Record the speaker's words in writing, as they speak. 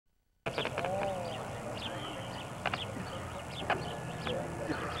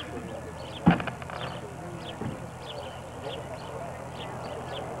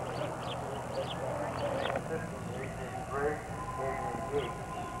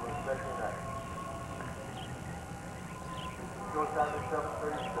Your time is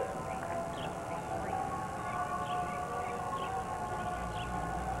 7:36.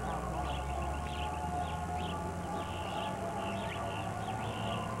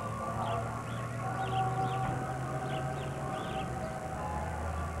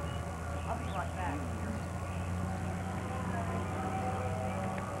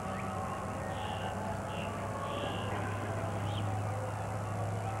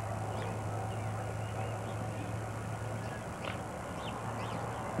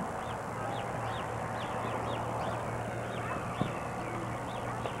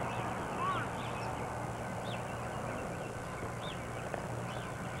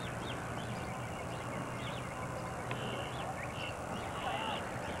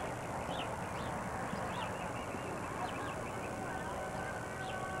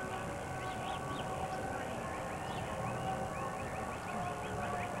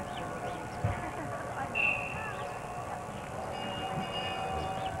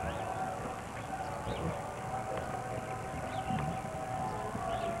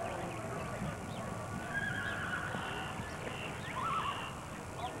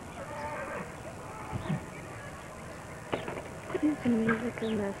 Need some music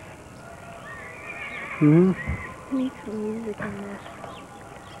in this. Need some music in this.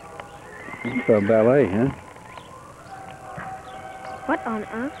 It's for ballet, huh? What on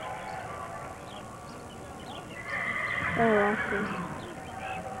earth? Oh, I see.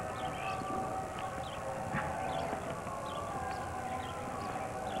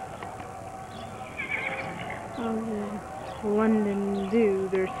 Oh, the London Zoo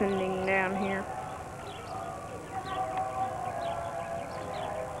they're sending down here.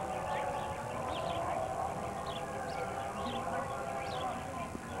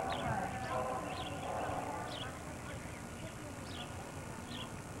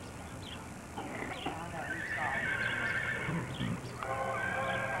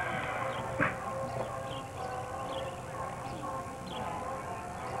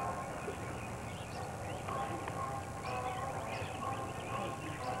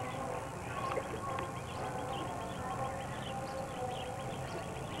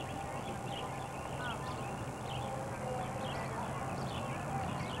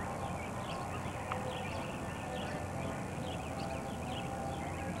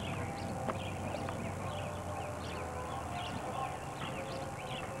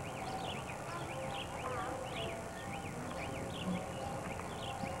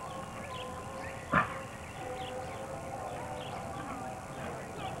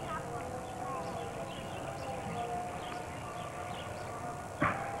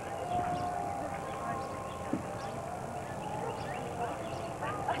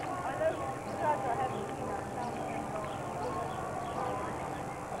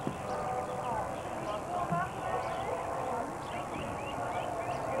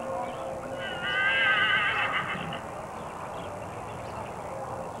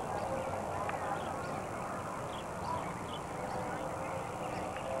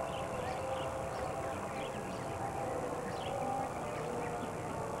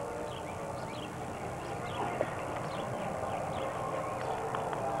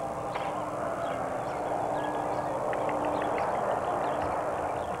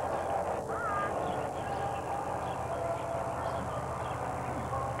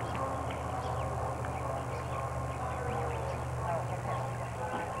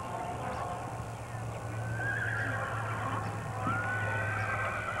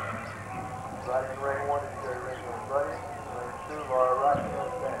 Riding ring 1 is Jerry Ringo Buddy. Ring 2, Laura Rockhill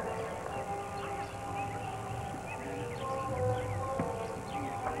Standing.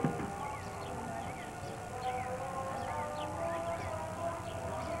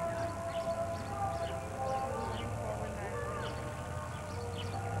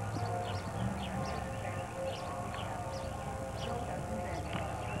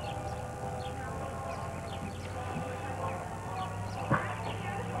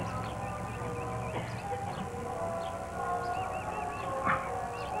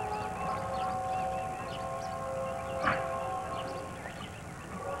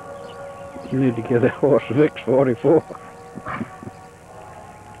 You need to get that horse Vic's 44.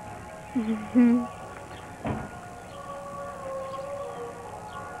 I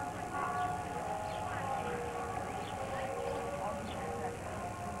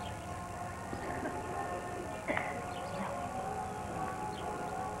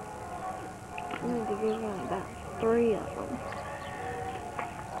need to give them about 3 of them.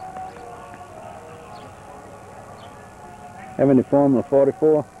 Have any Formula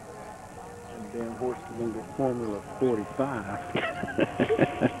 44? That damn horse is going to get Formula 45.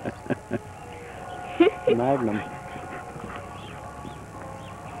 Magnum.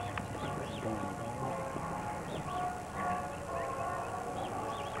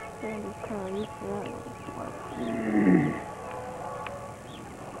 Sandy's kind of used to that one.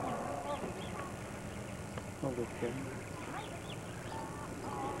 Hold this kid.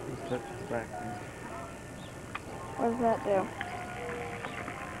 Just touch his back there. What does that do?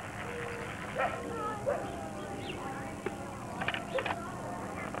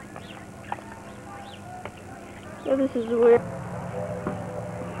 So this is weird.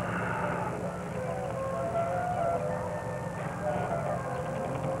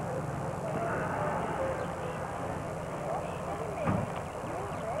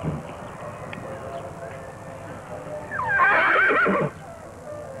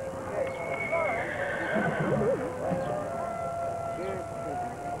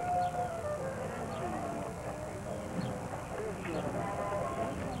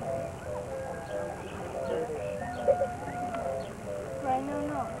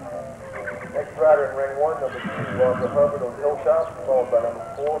 Next rider in ring 1, number 2, Walter Hubbard on Hilltop, followed by number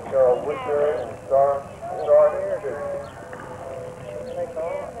 4, Charles Whitberry and Star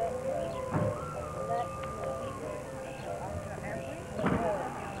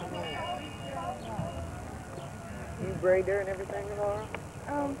You braid there and everything tomorrow? I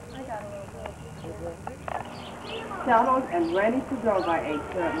got a little bit. Saddled and ready to go by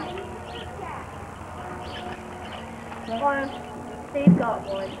 8:30. One. They've got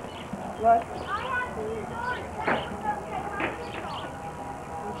one. What?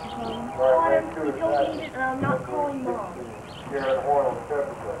 Ring 2 is I'm not calling Mom. Garrett Horn on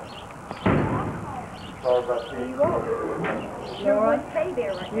Temperature. Followed by Steve. You would stay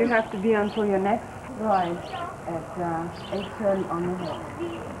there right You have to be until your next ride at 8:30 on the hill.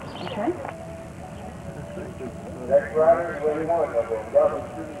 Okay? Next rider in ring 1, number 11,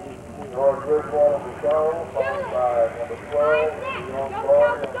 George Griswold on the show, followed by number 12, Leon Barr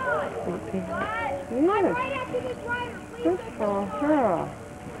on Yes. Good for her. All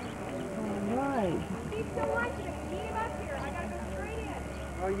right.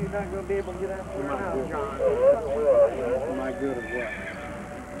 Oh, you're not going to be able to get out there now, John. Am I good as well?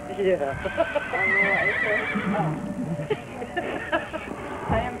 Yeah.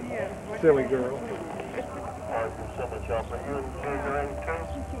 I am here. Silly girl.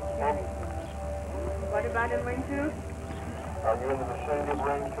 What about in ring 2? Are you in the vicinity of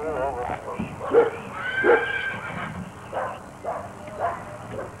ring 2? Over.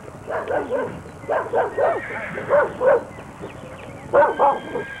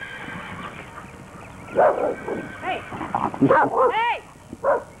 Hey! Hey!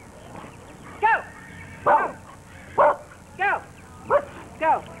 Go! Go! Go!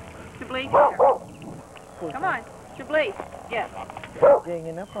 Go! Chablis. Come on. Chablis. Yes.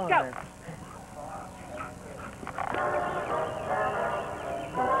 Ganging up on Go. her.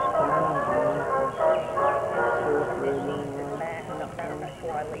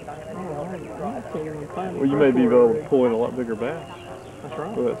 Well, you may be able to pull in a lot bigger bass. That's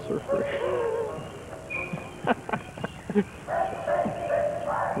right. With that surf rig.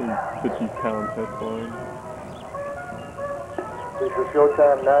 Put you pound head line. This is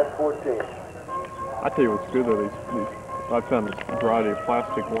showtime 9:14. I tell you what's good though, these I found a variety of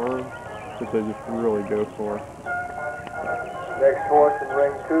plastic worms that they just really go for. Next horse in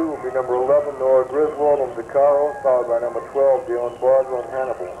ring 2 will be number 11, Nora Griswold on Vicaro, followed by number 12, Dion Barger on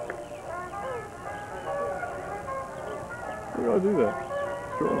Hannibal. We ought to do that.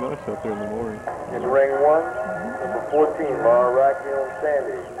 It's really nice out there in the morning. In ring 1, number 14, Laura Rackney on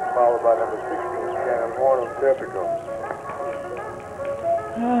Sandy, followed by number 16, Shannon Horn on Serpico.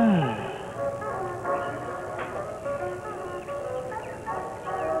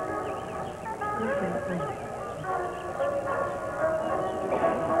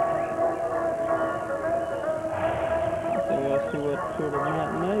 Sort of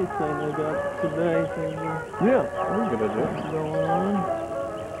matinee thing they got today. Yeah, that's a good idea. Going on.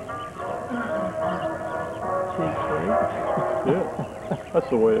 Cheap rate. Yeah, that's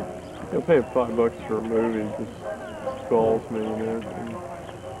the way. Paying $5 for a movie just galls me, you know.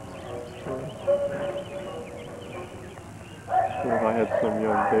 And if I had some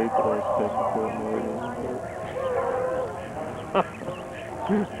young date that I was taking to it, maybe.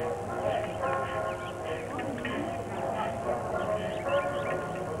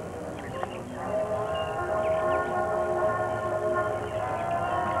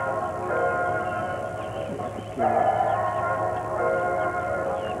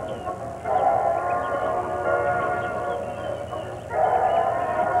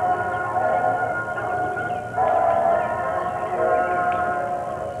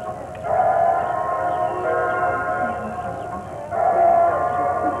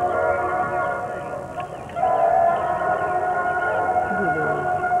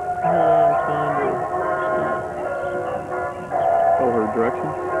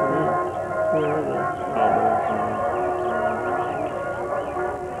 directions? Where are they?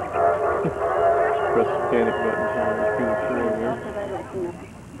 Press the panic button here through the floor there.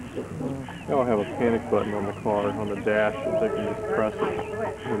 They'll have a panic button on the car, on the dash, that they can just press it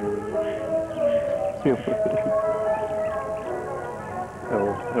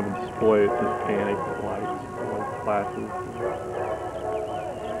They'll have a display that says panic that lights, like flashes.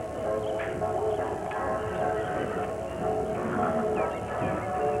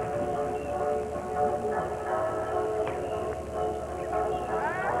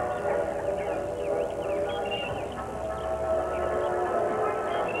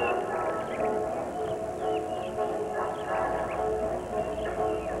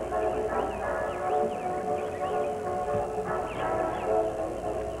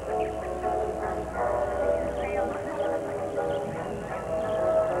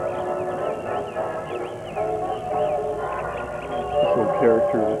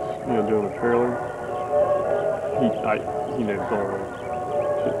 Character that's doing the trailer. He knows all the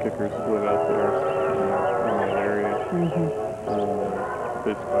shit kickers that live out there in that area.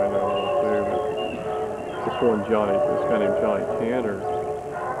 Basically I know all there. But this guy named Johnny Tanner,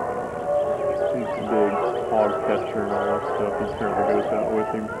 he's a big hog catcher and all that stuff. He currently goes out with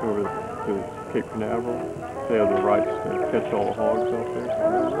him over to Cape Canaveral. They have the rights to catch all the hogs out there.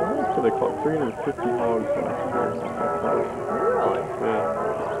 So they caught 350 hogs last year. Yeah.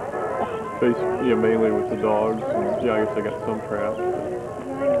 Basically, mainly with the dogs, and I guess I got some traps.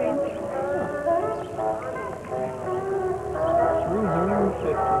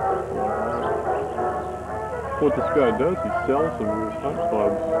 What this guy does, he sells them to hunt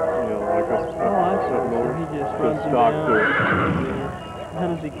clubs, like up north. He just runs them stock down. to How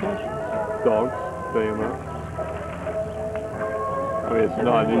does he catch them? dogs, pay them up. I mean, it's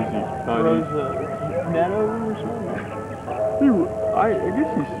not easy. Throws a net over or something? I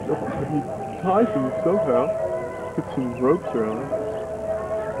guess he ties them somehow. Puts some ropes around them.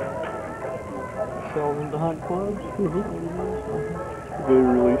 Sells them to hunt clubs? They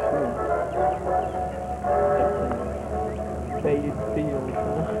release them. Baited fields,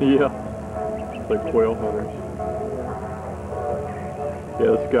 huh? Yeah. It's like quail hunters.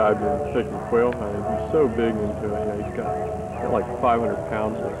 Yeah, this guy I've been taking quail hunting. He's so big into it. He's got like 500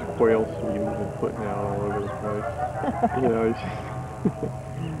 pounds of quail seed he's been putting out all over the place. He's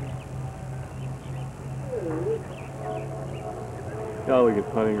I look at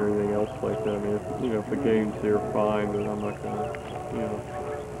hunting or anything else like that. I mean, if the game's there, fine, but I'm not gonna,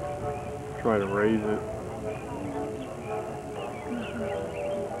 try to raise it.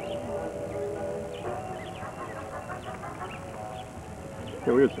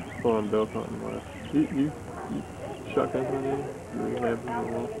 Yeah, we had some fun duck hunting last. You shotgun hunting? You really have them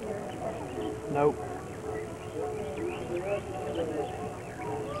at all? Nope.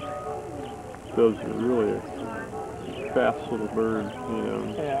 Those are really a fast little bird,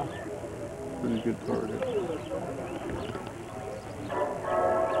 Yeah. Pretty good target.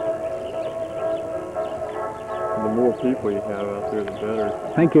 And the more people you have out there, the better.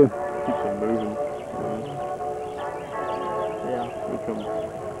 Thank you. Keeps them moving. Yeah. Become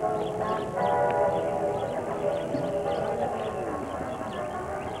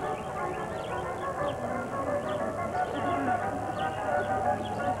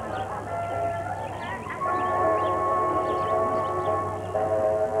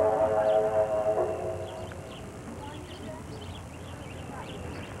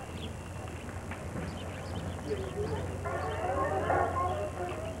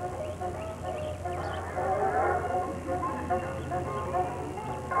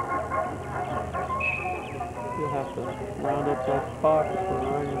You'll have to round up those foxes for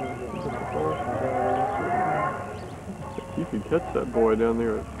running and put the horses out you can catch that boy down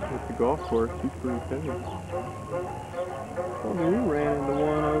there at the golf course. He's pretty tame. Well, we ran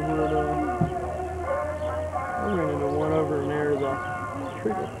into one over near the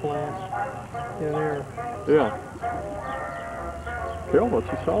treatment plant in there. Yeah. Carol, what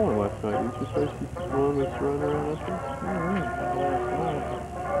you saw him last night? Didn't you say she one was running around up there?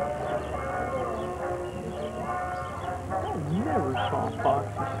 Never saw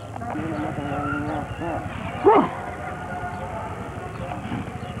foxes.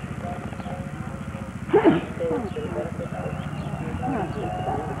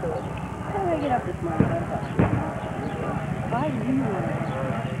 How did I get up this morning? Why do you want to?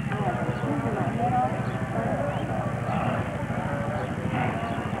 My head off.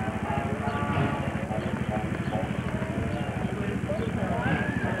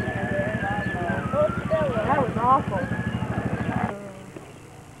 That was awful.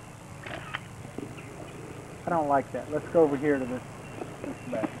 I don't like that. Let's go over here to this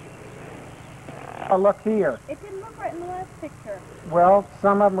Oh, look here. It didn't look right in the last picture. Well,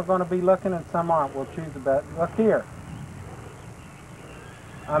 some of them are going to be looking and some aren't. We'll choose the best. Look here.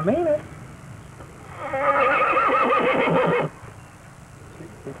 I mean it.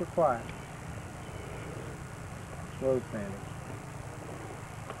 Keep it quiet. Slow, Sandy.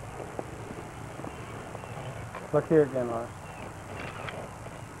 Look here again, Laura.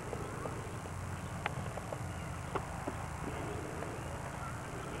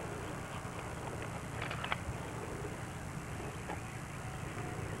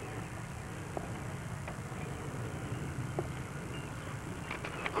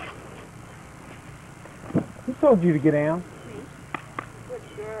 Who told you to get down? Good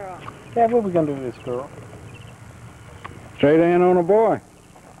girl. Dad, what are we going to do with this girl? Straight in on a boy.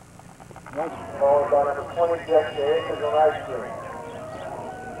 Followed by number 20, Jack the Acres on ice cream.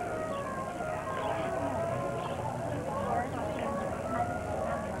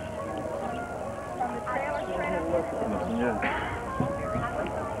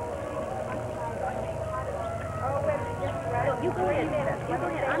 You go ahead. You go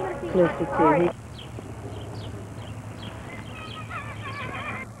ahead. I'm going to see.